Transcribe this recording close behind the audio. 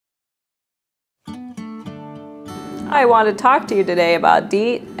I want to talk to you today about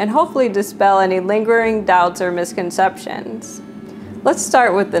DEET and hopefully dispel any lingering doubts or misconceptions. Let's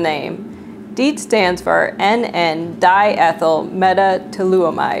start with the name. DEET stands for N,N-diethyl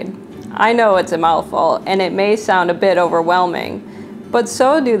metatoluamide. I know it's a mouthful and it may sound a bit overwhelming, but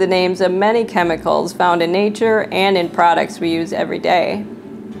so do the names of many chemicals found in nature and in products we use every day.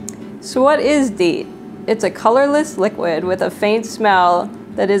 So what is DEET? It's a colorless liquid with a faint smell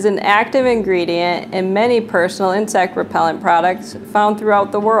that is an active ingredient in many personal insect repellent products found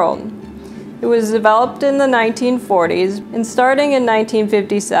throughout the world. It was developed in the 1940s, and starting in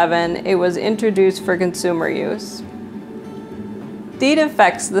 1957, it was introduced for consumer use. DEET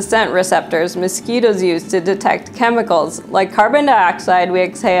affects the scent receptors mosquitoes use to detect chemicals like carbon dioxide we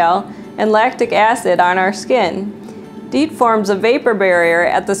exhale and lactic acid on our skin. DEET forms a vapor barrier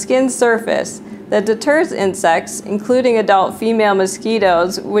at the skin's surface that deters insects, including adult female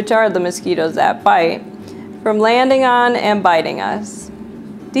mosquitoes, which are the mosquitoes that bite, from landing on and biting us.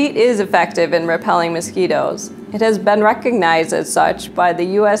 DEET is effective in repelling mosquitoes. It has been recognized as such by the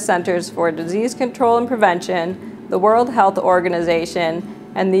U.S. Centers for Disease Control and Prevention, the World Health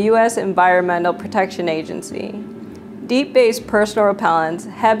Organization, and the U.S. Environmental Protection Agency. DEET-based personal repellents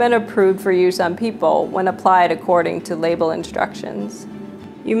have been approved for use on people when applied according to label instructions.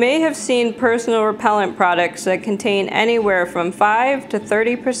 You may have seen personal repellent products that contain anywhere from 5 to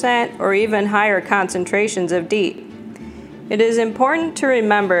 30% or even higher concentrations of DEET. It is important to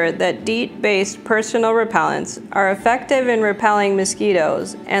remember that DEET-based personal repellents are effective in repelling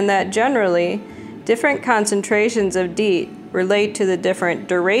mosquitoes and that generally, different concentrations of DEET relate to the different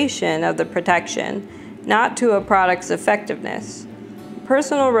duration of the protection, not to a product's effectiveness.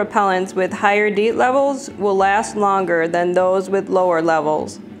 Personal repellents with higher DEET levels will last longer than those with lower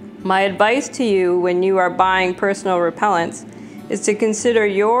levels. My advice to you when you are buying personal repellents is to consider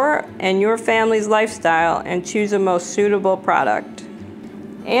your and your family's lifestyle and choose a most suitable product.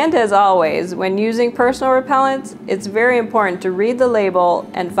 And as always, when using personal repellents, it's very important to read the label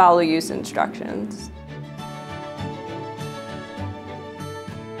and follow use instructions.